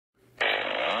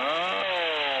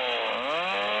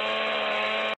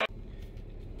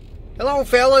Hello,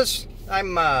 fellas.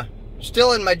 I'm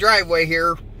still in my driveway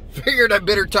here. Figured I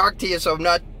better talk to you so I'm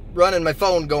not running my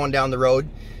phone going down the road.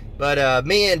 But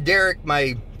me and Derek,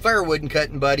 my firewood and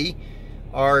cutting buddy,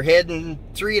 are heading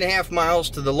 3.5 miles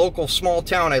to the local small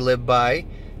town I live by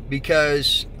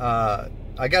because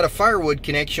I got a firewood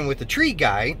connection with the tree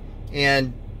guy,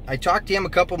 and I talked to him a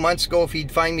couple months ago if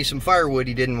he'd find me some firewood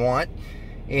he didn't want,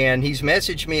 and he's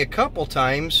messaged me a couple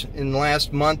times in the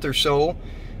last month or so,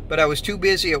 but I was too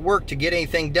busy at work to get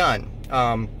anything done.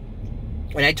 And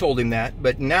I told him that,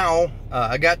 but now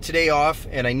I got today off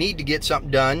and I need to get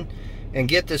something done and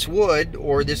get this wood,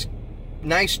 or this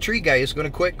nice tree guy is going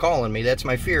to quit calling me. That's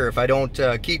my fear if I don't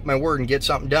keep my word and get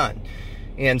something done.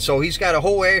 And so he's got a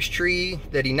whole ash tree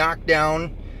that he knocked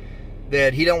down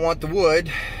that he don't want the wood,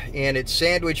 and it's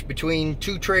sandwiched between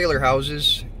two trailer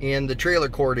houses in the trailer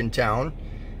court in town,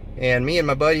 and me and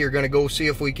my buddy are going to go see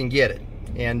if we can get it.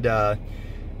 And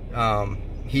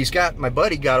my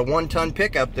buddy got a 1-ton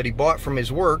pickup that he bought from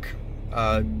his work,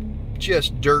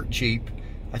 just dirt cheap.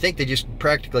 I think they just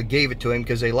practically gave it to him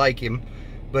because they like him,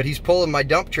 but he's pulling my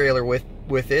dump trailer with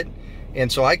it, and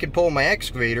so I could pull my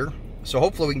excavator. So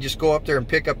hopefully we can just go up there and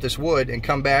pick up this wood and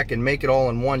come back and make it all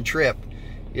in one trip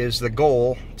is the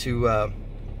goal, to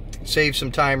save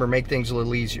some time or make things a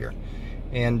little easier.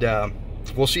 And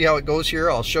we'll see how it goes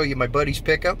here. I'll show you my buddy's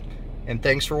pickup, and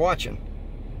thanks for watching.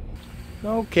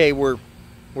 Okay, we're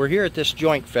here at this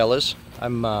joint, fellas.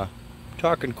 I'm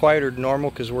talking quieter than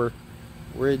normal because we're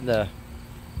in the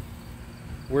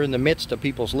midst of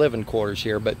people's living quarters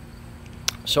here. But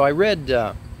so I read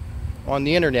on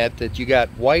the internet that you got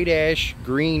white ash,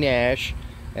 green ash,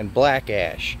 and black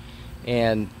ash,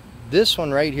 and this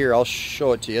one right here, I'll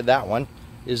show it to you. That one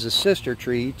is a sister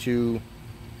tree to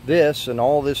this, and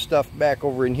all this stuff back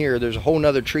over in here. There's a whole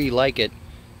nother tree like it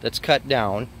that's cut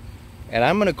down, and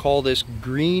I'm going to call this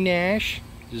green ash.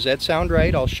 Does that sound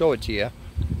right? I'll show it to you.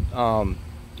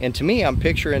 And to me, I'm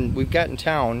picturing, we've got in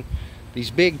town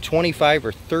these big 25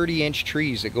 or 30 inch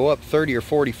trees that go up 30 or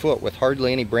 40 foot with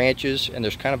hardly any branches, and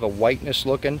there's kind of a whiteness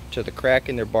looking to the crack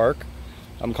in their bark.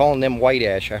 I'm calling them white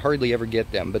ash. I hardly ever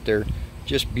get them, but they're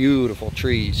just beautiful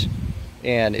trees.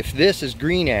 And if this is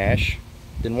green ash,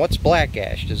 then what's black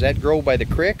ash? Does that grow by the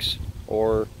creeks,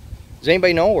 or does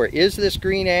anybody know, or is this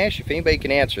green ash? If anybody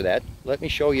can answer that, let me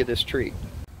show you this tree.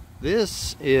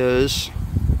 This is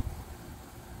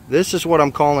what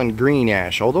I'm calling green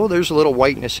ash, although there's a little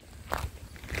whiteness.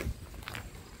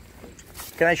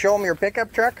 Can I show them your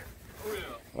pickup truck? Oh yeah.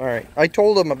 All right. I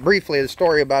told them briefly the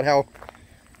story about how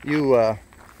you I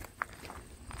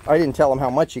didn't tell them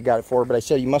how much you got it for, but I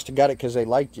said you must have got it because they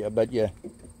liked you, but you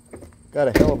got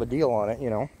a hell of a deal on it, you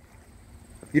know.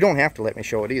 You don't have to let me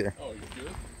show it either. Oh, you do?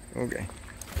 Okay.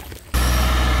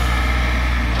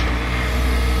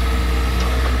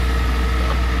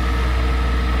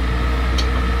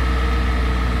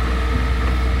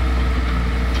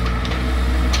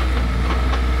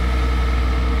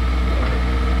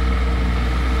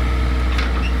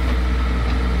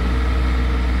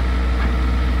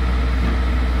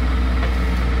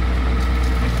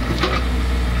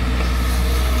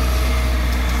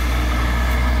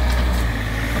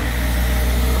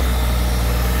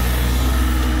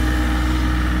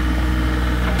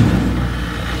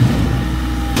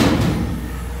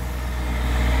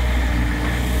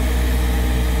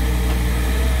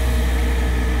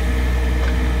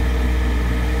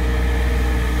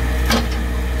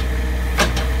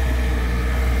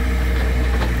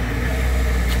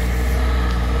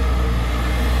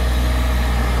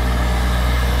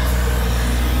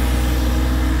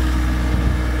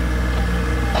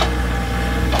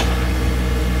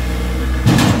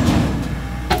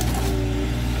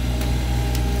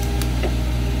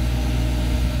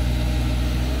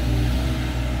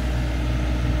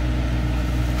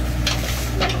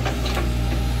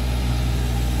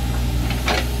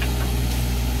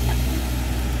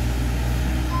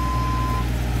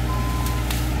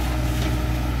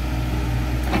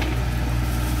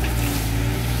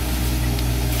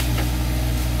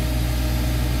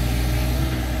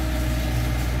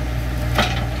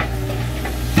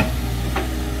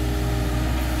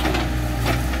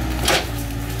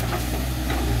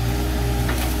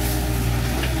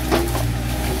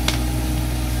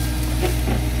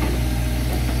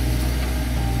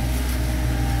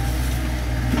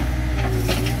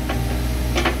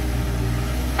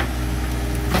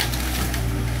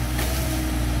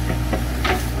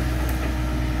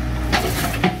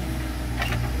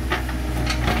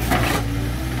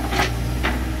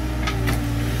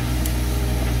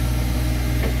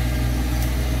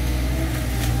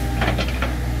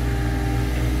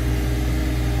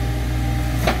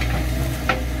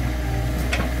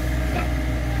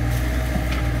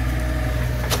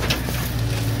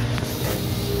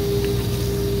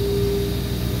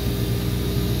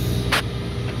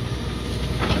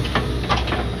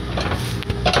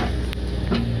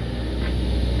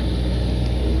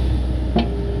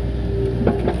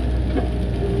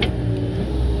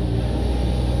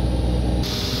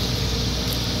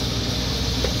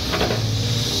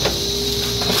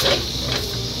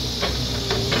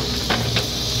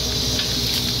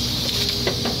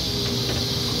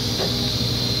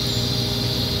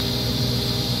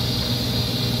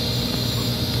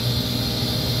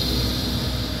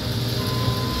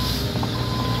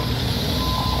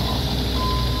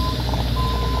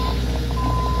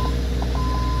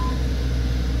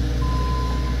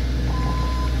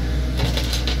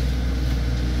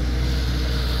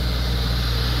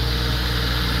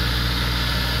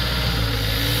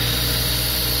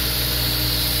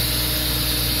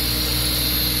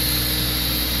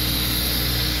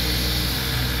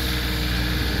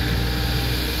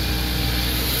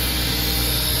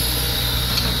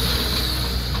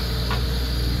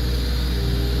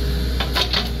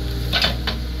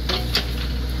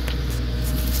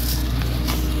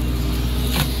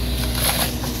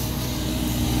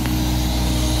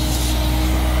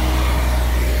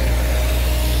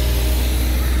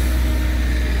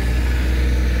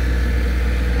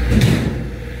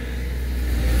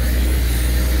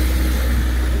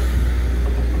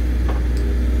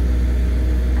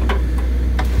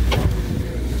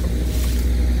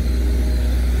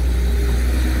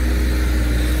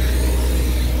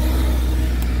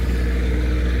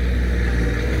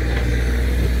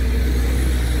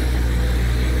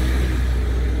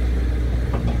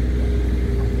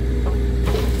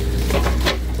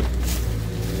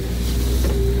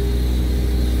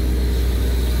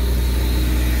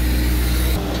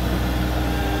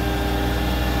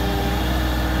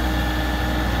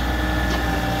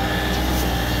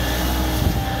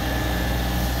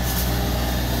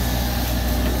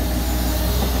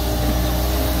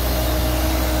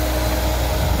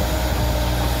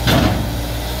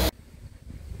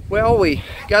 Well, we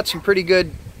got some pretty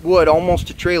good wood, almost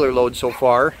a trailer load so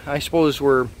far. I suppose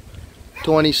we're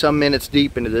 20 some minutes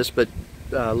deep into this, but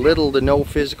little to no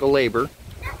physical labor.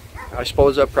 I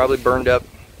suppose I've probably burned up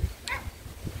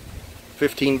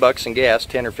 15 bucks in gas,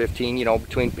 10 or 15, you know,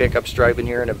 between pickups, driving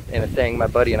here and a thing. My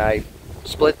buddy and I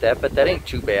split that, but that ain't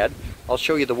too bad. I'll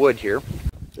show you the wood here.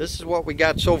 This is what we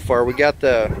got so far. We got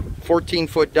the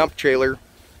 14-foot dump trailer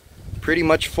pretty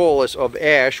much full of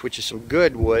ash, which is some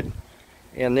good wood.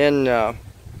 And then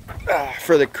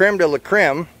for the creme de la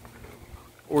creme,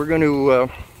 we're going to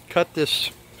cut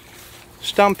this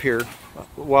stump here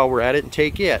while we're at it and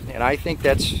take it. And I think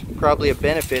that's probably a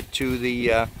benefit to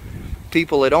the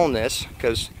people that own this,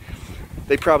 because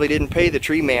they probably didn't pay the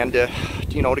tree man to,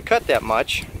 you know, to cut that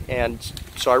much. And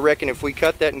so I reckon if we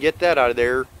cut that and get that out of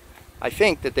there, I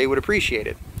think that they would appreciate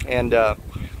it. And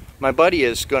my buddy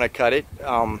is going to cut it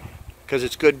because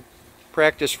it's good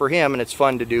practice for him and it's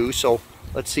fun to do. So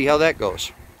let's see how that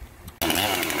goes.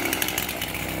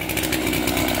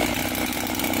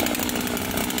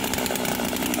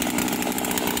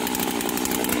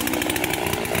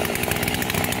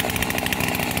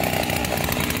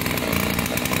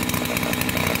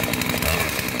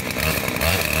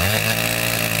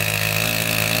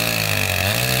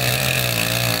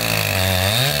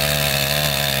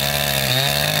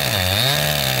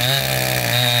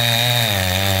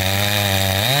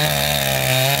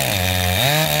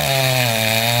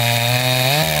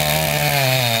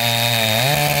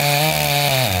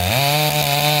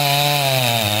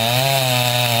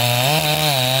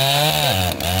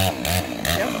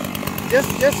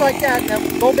 Just like that. Now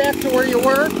go back to where you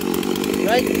were,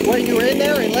 right when you were in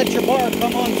there, and let your bar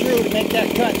come on through to make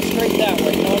that cut straight that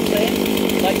way. You know what I'm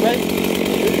saying? Like right,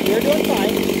 you're doing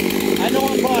fine. I know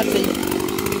I'm bossy.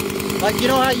 Like, you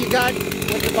know how you got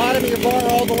with the bottom of your bar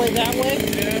all the way that way?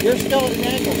 Yeah. You're still at an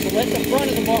angle, so let the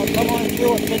front of the bar come on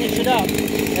through and finish it up,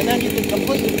 and then you can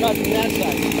completely cut from that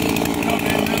side.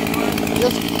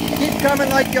 Just keep coming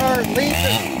like you are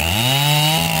leaving.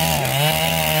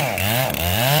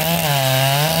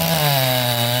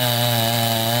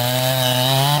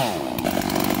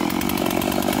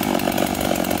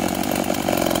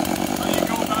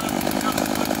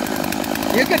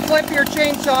 You could flip your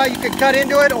chainsaw, you could cut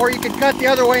into it, or you could cut the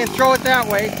other way and throw it that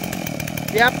way.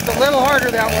 Yep, it's a little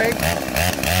harder that way.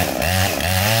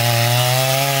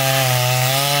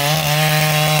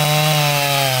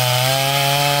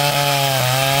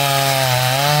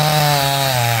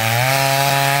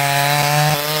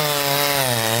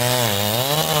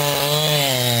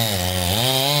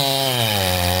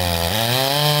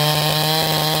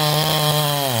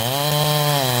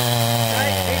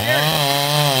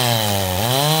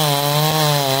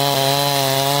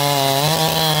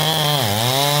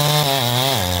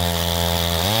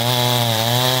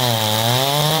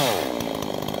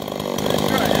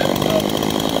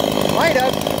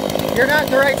 You're not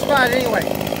in the right spot anyway.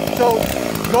 So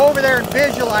go over there and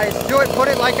visualize. Do it. Put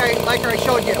it like I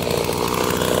showed you.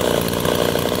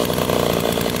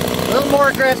 A little more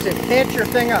aggressive. Pinch your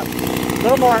thing up. A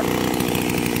little more.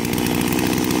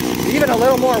 Even a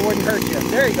little more wouldn't hurt you.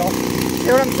 There you go.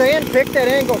 See what I'm saying? Pick that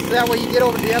angle so that way you get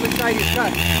over to the other side of your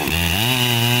cut.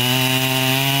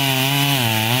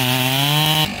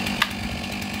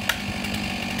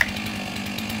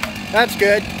 That's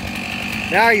good.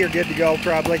 Now you're good to go,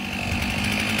 probably.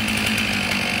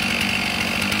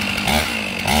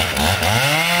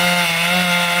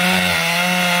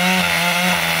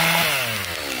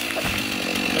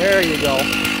 There you go.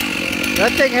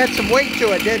 That thing had some weight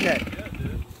to it, didn't it?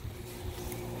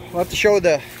 We'll have to show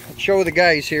the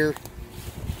guys here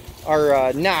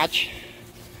our notch.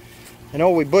 I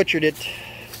know we butchered it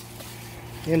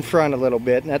in front a little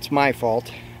bit, and that's my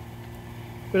fault.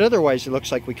 But otherwise it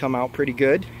looks like we come out pretty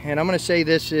good. And I'm going to say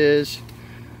this is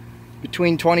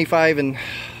between 25 and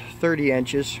 30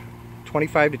 inches.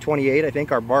 25 to 28. I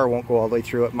think our bar won't go all the way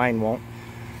through it. Mine won't.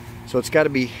 So it's got to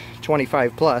be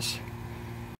 25 plus.